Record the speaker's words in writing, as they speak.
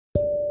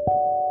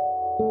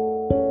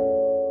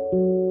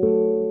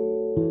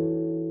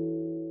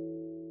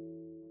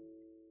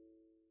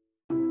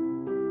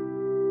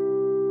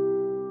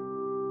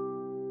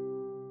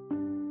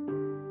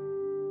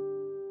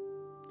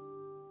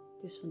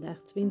is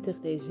vandaag 20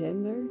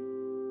 december,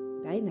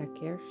 bijna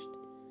kerst.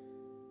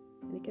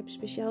 En ik heb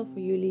speciaal voor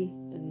jullie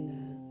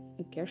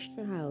een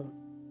kerstverhaal,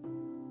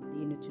 die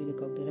je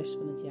natuurlijk ook de rest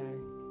van het jaar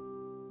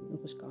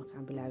nog eens kan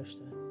gaan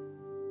beluisteren.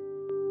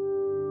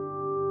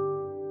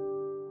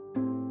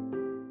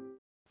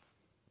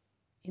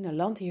 In een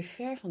land hier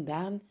ver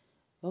vandaan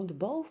woonde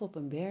boven op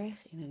een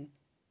berg in een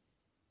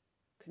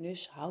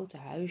knus houten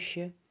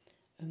huisje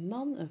een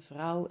man, een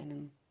vrouw en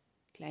een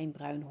klein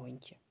bruin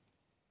hondje.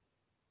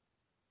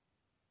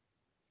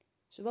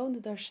 Ze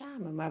woonden daar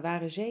samen, maar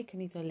waren zeker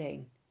niet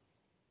alleen.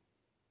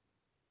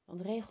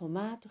 Want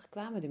regelmatig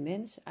kwamen de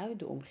mensen uit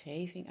de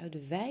omgeving, uit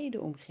de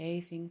wijde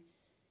omgeving,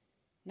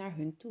 naar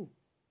hun toe.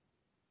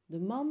 De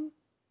man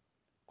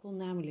kon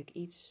namelijk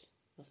iets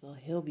wat wel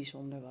heel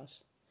bijzonder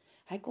was.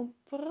 Hij kon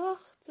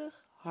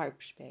prachtig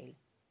harp spelen.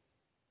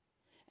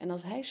 En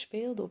als hij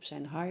speelde op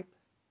zijn harp,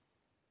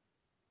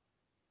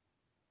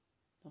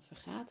 dan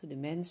vergaten de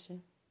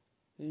mensen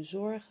hun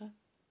zorgen.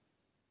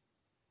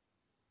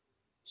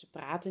 Ze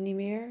praten niet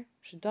meer,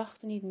 ze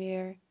dachten niet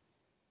meer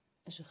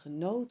en ze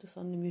genoten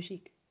van de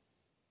muziek.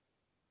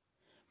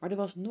 Maar er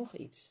was nog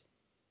iets.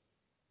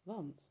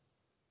 Want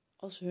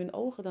als ze hun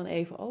ogen dan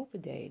even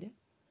opendeden,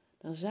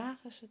 dan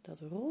zagen ze dat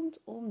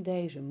rondom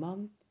deze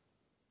man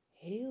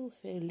heel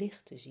veel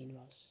licht te zien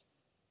was.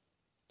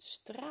 Het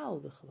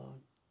straalde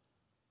gewoon.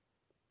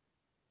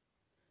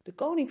 De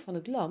koning van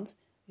het land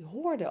die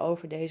hoorde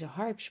over deze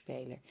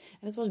harpspeler.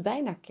 En het was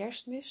bijna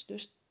Kerstmis,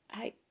 dus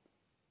hij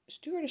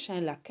stuurde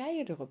zijn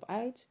lakeien erop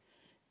uit.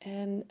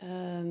 En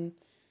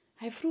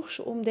hij vroeg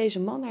ze om deze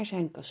man naar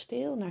zijn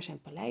kasteel, naar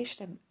zijn paleis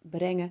te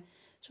brengen,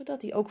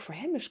 zodat hij ook voor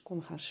hem eens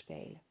kon gaan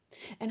spelen.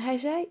 En hij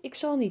zei, ik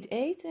zal niet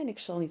eten en ik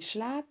zal niet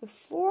slapen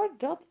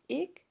voordat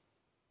ik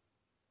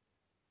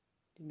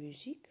de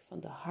muziek van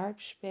de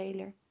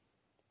harpspeler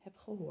heb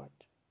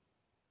gehoord.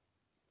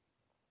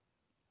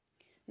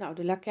 Nou,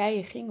 de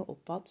lakeien gingen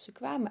op pad. Ze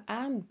kwamen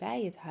aan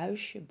bij het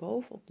huisje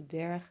boven op de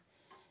berg.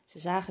 Ze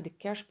zagen de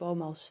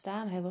kerstboom al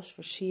staan, hij was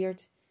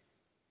versierd.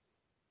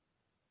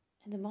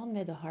 En de man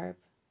met de harp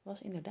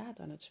was inderdaad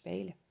aan het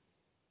spelen.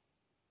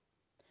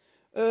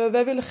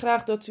 Wij willen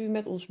graag dat u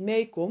met ons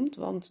meekomt,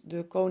 want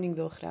de koning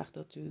wil graag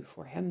dat u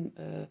voor hem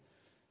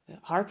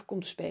harp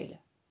komt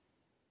spelen.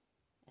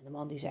 En de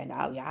man die zei,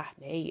 nou ja,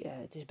 nee,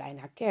 het is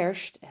bijna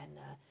kerst en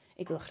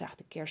ik wil graag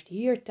de kerst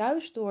hier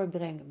thuis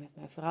doorbrengen met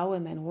mijn vrouw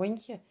en mijn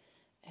hondje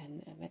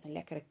en met een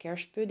lekkere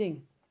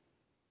kerstpudding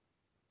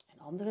en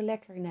andere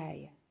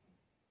lekkernijen.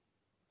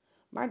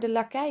 Maar de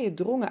lakeien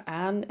drongen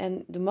aan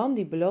en de man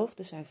die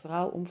beloofde zijn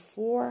vrouw om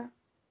voor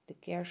de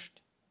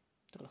kerst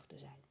terug te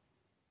zijn.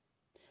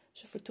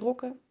 Ze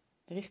vertrokken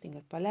richting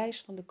het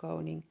paleis van de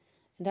koning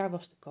en daar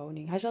was de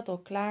koning. Hij zat al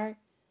klaar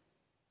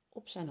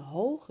op zijn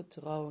hoge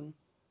troon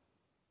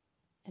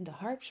en de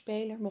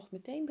harpspeler mocht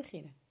meteen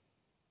beginnen.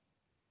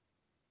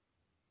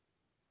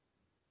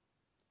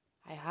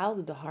 Hij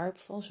haalde de harp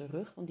van zijn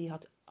rug, want die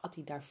had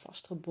hij daar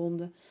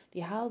vastgebonden.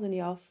 Die haalde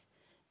hij af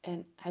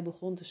en hij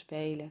begon te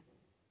spelen.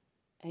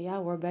 En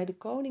ja hoor, bij de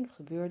koning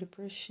gebeurde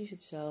precies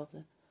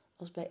hetzelfde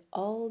als bij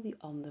al die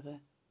andere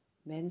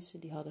mensen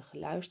die hadden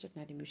geluisterd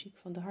naar de muziek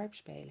van de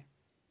harpspeler.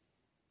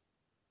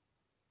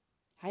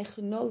 Hij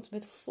genoot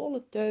met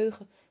volle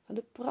teugen van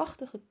de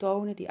prachtige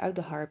tonen die uit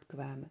de harp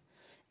kwamen.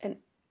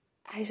 En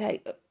hij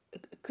zei,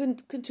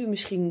 kunt u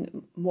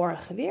misschien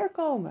morgen weer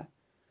komen?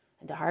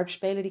 En de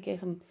harpspeler die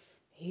kreeg een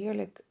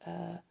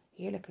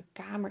heerlijke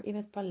kamer in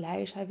het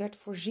paleis. Hij werd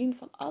voorzien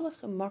van alle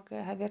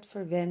gemakken, hij werd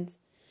verwend.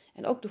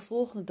 En ook de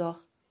volgende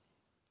dag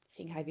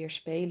ging hij weer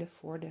spelen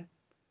voor de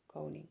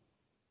koning.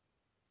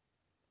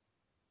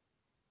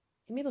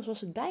 Inmiddels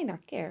was het bijna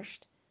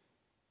kerst.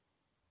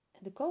 En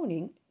de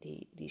koning,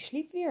 die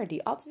sliep weer,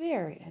 die at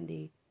weer en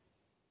die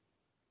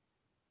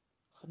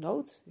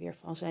genoot weer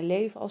van zijn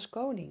leven als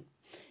koning.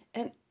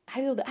 En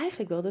hij wilde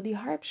eigenlijk wel dat die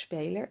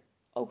harpspeler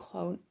ook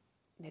gewoon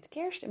met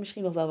kerst en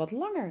misschien nog wel wat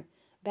langer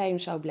bij hem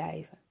zou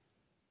blijven.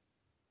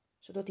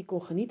 Zodat hij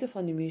kon genieten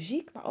van de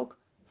muziek, maar ook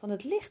van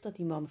het licht dat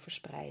die man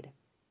verspreidde.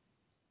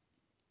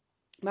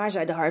 Maar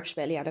zei de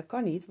harpspeler, ja dat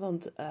kan niet,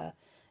 want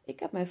ik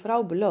heb mijn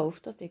vrouw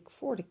beloofd dat ik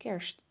voor de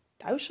kerst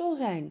thuis zal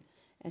zijn.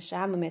 En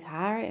samen met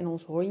haar en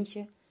ons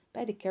hondje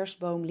bij de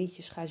kerstboom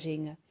liedjes ga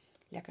zingen,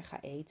 lekker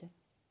ga eten.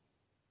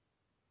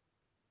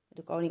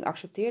 De koning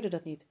accepteerde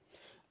dat niet.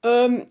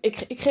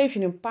 Ik geef je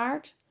een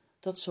paard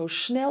dat zo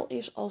snel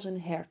is als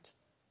een hert.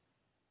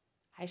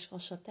 Hij is van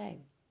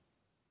satijn.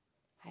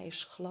 Hij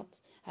is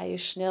glad, hij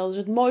is snel, het is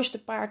het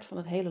mooiste paard van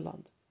het hele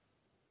land.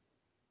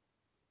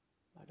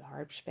 Maar de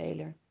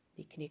harpspeler,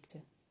 die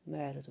knikte,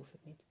 nee, dat hoef ik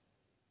niet.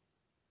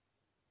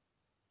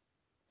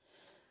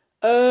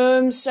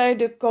 Zei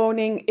de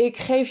koning, ik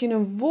geef je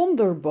een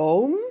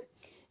wonderboom.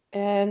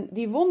 En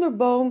die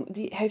wonderboom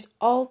die heeft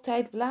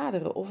altijd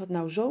bladeren. Of het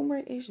nou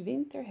zomer is,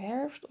 winter,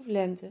 herfst of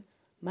lente,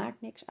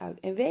 maakt niks uit.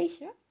 En weet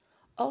je,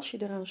 als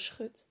je eraan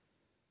schudt,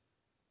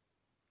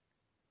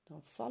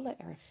 dan vallen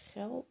er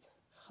geld,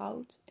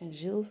 goud en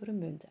zilveren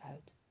munten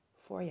uit.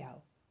 Voor jou.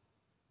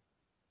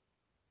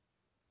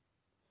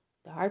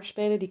 De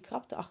harpspeler die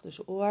krabde achter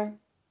zijn oor.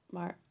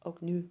 Maar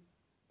ook nu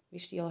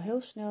wist hij al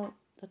heel snel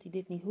dat hij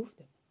dit niet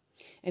hoefde.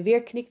 En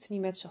weer knikte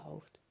hij met zijn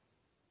hoofd.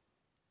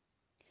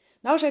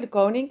 Nou, zei de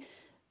koning,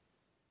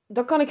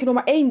 dan kan ik je nog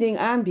maar 1 ding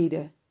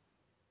aanbieden.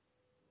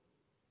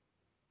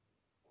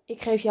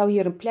 Ik geef jou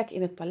hier een plek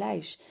in het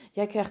paleis.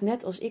 Jij krijgt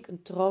net als ik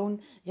een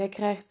troon. Jij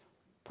krijgt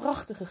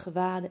prachtige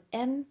gewaden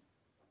en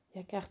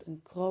jij krijgt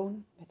een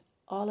kroon met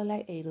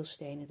allerlei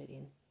edelstenen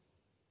erin.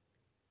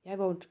 Jij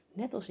woont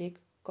net als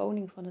ik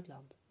koning van het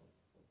land.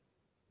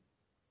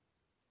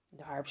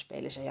 De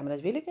harpspeler zei, ja, maar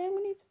dat wil ik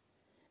helemaal niet.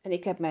 En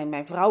ik heb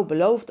mijn vrouw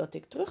beloofd dat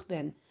ik terug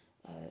ben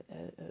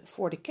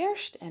voor de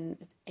kerst. En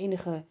het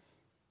enige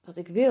wat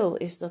ik wil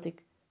is dat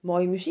ik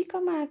mooie muziek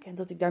kan maken en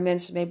dat ik daar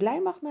mensen mee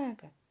blij mag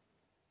maken.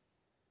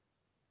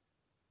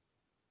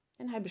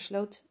 En hij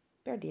besloot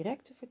per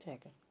direct te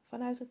vertrekken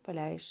vanuit het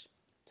paleis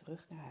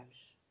terug naar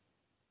huis.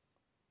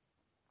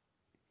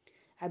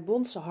 Hij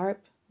bond zijn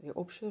harp weer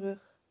op zijn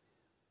rug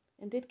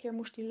en dit keer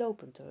moest hij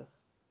lopend terug.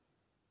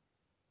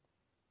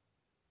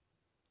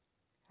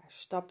 Hij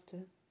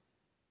stapte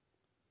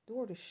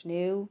door de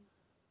sneeuw.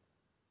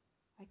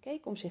 Hij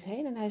keek om zich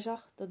heen en hij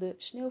zag dat de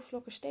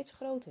sneeuwvlokken steeds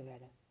groter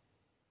werden.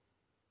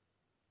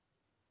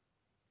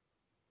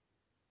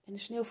 En de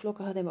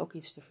sneeuwvlokken hadden hem ook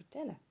iets te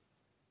vertellen.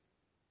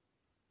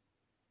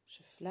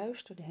 Ze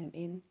fluisterden hem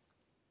in: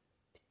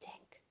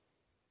 bedenk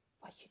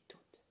wat je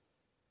doet.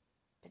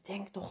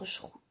 Bedenk nog eens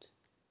goed.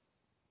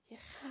 Je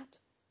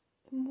gaat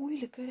een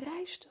moeilijke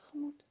reis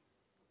tegemoet.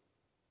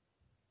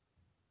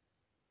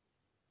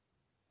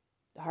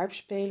 De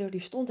harpspeler die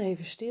stond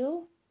even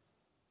stil.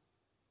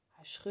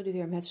 Hij schudde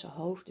weer met zijn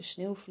hoofd, de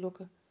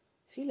sneeuwvlokken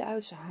vielen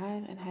uit zijn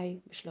haar en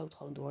hij besloot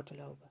gewoon door te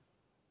lopen.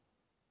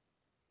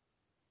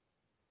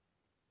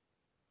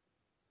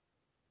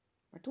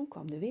 Maar toen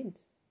kwam de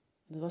wind.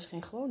 En dat was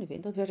geen gewone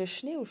wind, dat werd een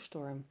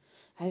sneeuwstorm.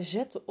 Hij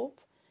zette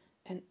op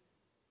en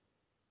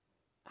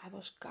hij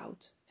was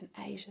koud en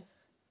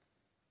ijzig.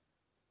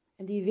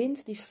 En die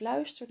wind die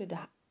fluisterde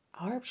de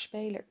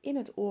harpspeler in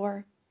het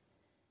oor: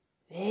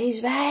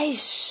 wees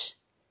wijs,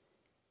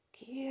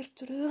 keer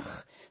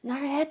terug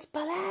naar het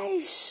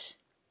paleis.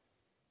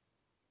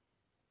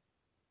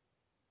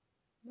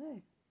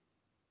 Nee.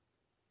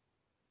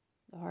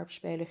 De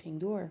harpspeler ging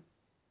door,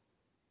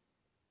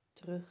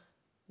 terug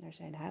naar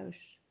zijn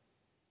huis.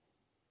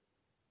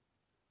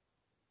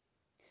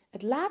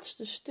 Het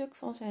laatste stuk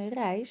van zijn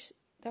reis,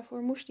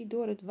 daarvoor moest hij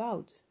door het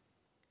woud.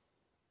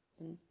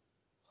 Een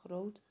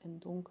groot en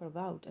donker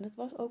woud. En het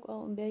was ook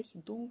al een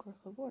beetje donker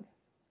geworden.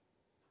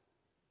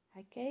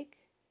 Hij keek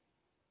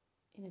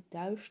in het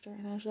duister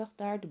en hij zag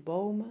daar de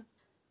bomen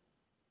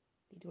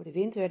die door de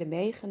wind werden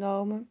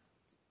meegenomen.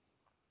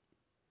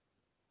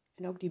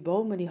 En ook die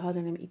bomen die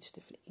hadden hem iets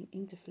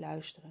in te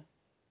fluisteren.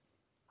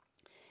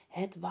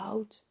 Het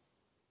woud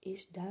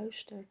is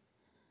duister.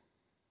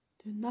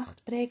 De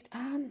nacht breekt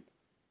aan.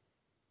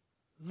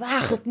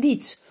 Waag het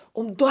niet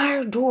om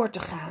daar door te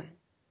gaan.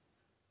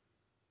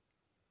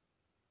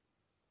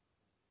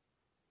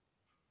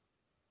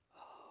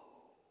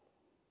 Oh.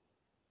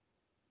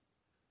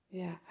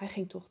 Ja, hij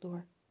ging toch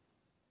door.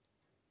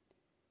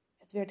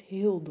 Het werd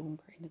heel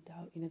donker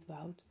in het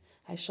woud.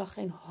 Hij zag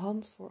geen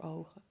hand voor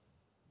ogen.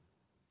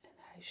 En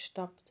hij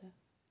stapte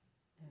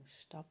en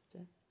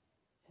stapte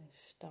en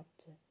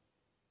stapte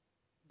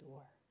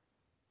door.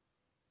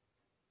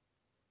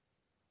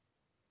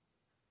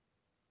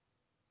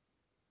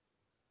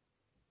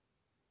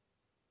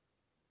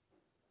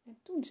 En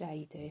toen zei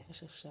hij tegen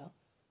zichzelf: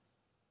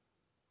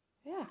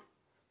 ja,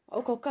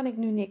 ook al kan ik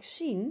nu niks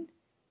zien,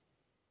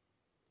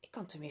 ik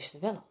kan tenminste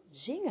wel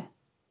zingen.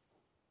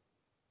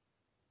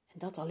 En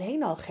dat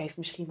alleen al geeft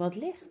misschien wat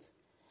licht.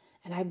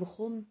 En hij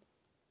begon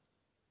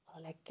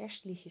allerlei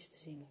kerstliedjes te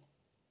zingen.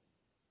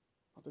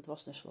 Want het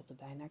was tenslotte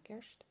bijna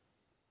kerst.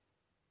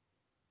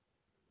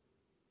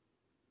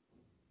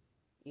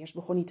 Eerst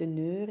begon hij te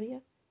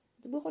neurien.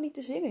 Toen begon hij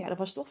te zingen. Ja, er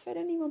was toch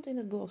verder niemand in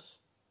het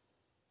bos.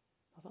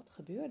 Maar wat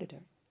gebeurde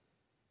er?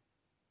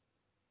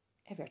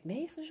 Er werd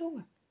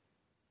meegezongen.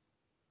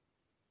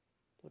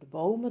 Door de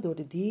bomen, door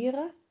de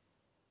dieren.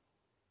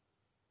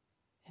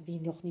 En wie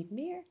nog niet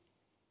meer?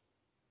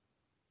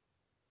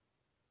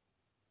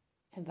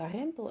 En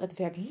warempel, het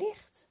werd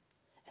licht.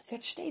 Het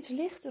werd steeds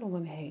lichter om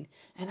hem heen.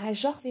 En hij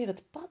zag weer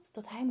het pad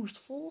dat hij moest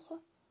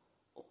volgen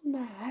om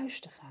naar huis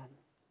te gaan.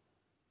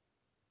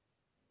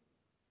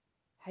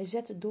 Hij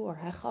zette door,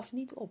 hij gaf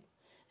niet op.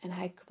 En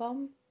hij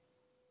kwam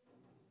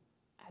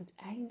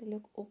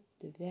uiteindelijk op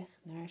de weg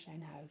naar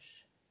zijn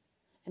huis.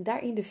 En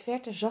daar in de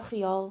verte zag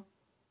hij al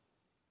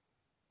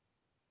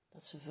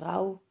dat zijn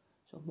vrouw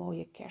zo'n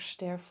mooie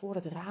kerstster voor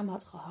het raam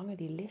had gehangen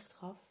die licht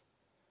gaf.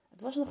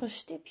 Het was nog een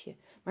stipje,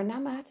 maar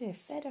naarmate hij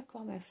verder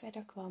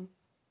kwam,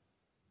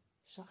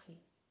 zag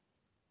hij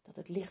dat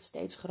het licht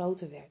steeds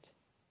groter werd.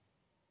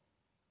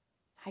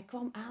 Hij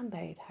kwam aan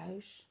bij het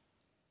huis.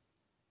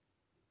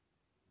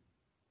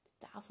 De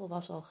tafel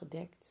was al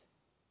gedekt.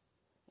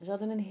 En ze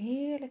hadden een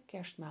heerlijk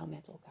kerstmaal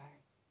met elkaar.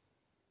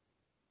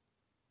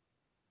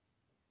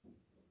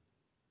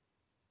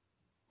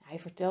 Hij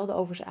vertelde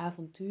over zijn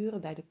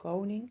avonturen bij de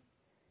koning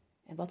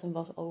en wat hem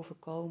was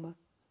overkomen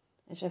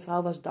En zijn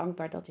vrouw was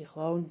dankbaar dat hij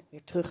gewoon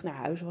weer terug naar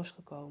huis was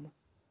gekomen.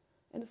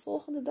 En de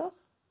volgende dag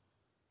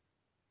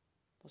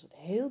was het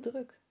heel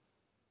druk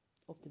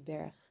op de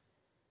berg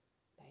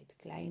bij het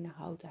kleine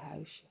houten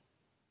huisje.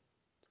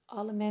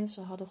 Alle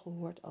mensen hadden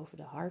gehoord over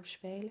de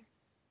harpspeler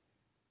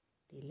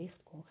die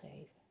licht kon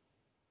geven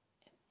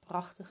en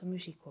prachtige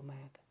muziek kon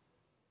maken.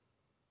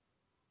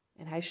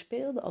 En hij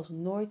speelde als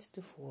nooit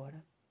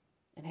tevoren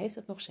en heeft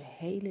het nog zijn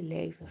hele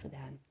leven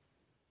gedaan.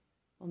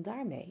 Want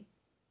daarmee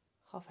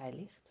gaf hij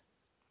licht.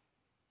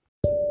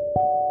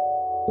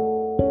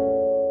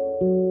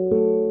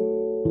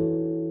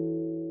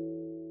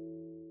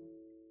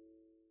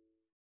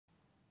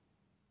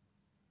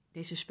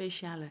 Deze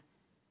speciale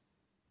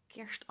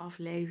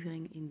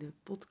kerstaflevering in de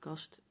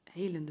podcast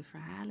Helende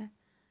Verhalen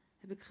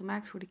heb ik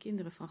gemaakt voor de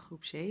kinderen van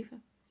groep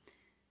 7.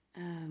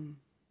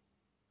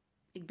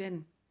 Ik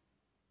ben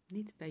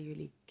niet bij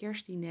jullie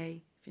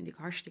kerstdiner, vind ik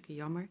hartstikke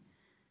jammer.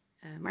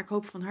 Maar ik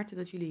hoop van harte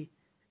dat jullie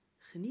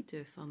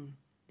genieten van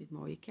dit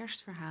mooie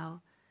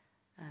kerstverhaal.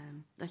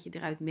 Dat je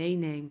eruit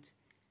meeneemt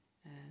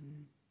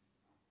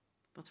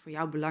wat voor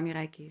jou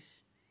belangrijk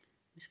is.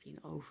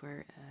 Misschien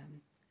over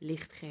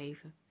licht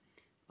geven,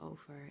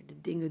 over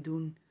de dingen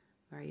doen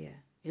waar je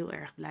heel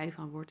erg blij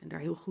van wordt en daar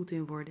heel goed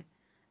in worden.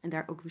 En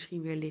daar ook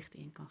misschien weer licht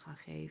in kan gaan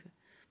geven.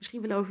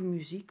 Misschien wel over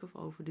muziek of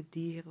over de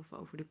dieren of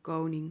over de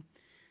koning.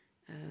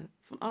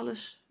 Van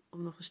alles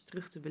om nog eens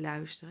terug te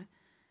beluisteren.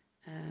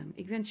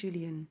 Ik wens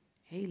jullie een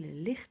hele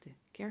lichte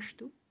kerst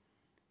toe.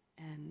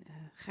 En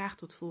graag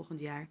tot volgend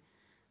jaar.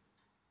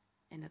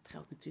 En dat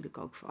geldt natuurlijk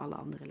ook voor alle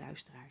andere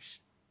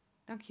luisteraars.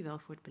 Dankjewel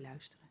voor het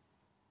beluisteren.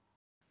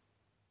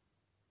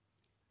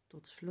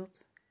 Tot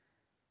slot.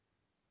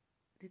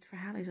 Dit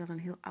verhaal is al een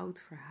heel oud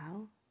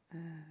verhaal.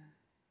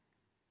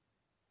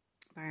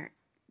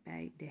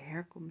 Waarbij de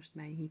herkomst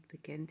mij niet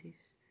bekend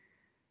is.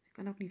 Ik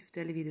kan ook niet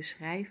vertellen wie de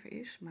schrijver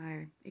is,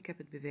 maar ik heb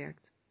het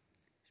bewerkt.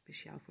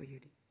 Speciaal voor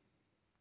jullie.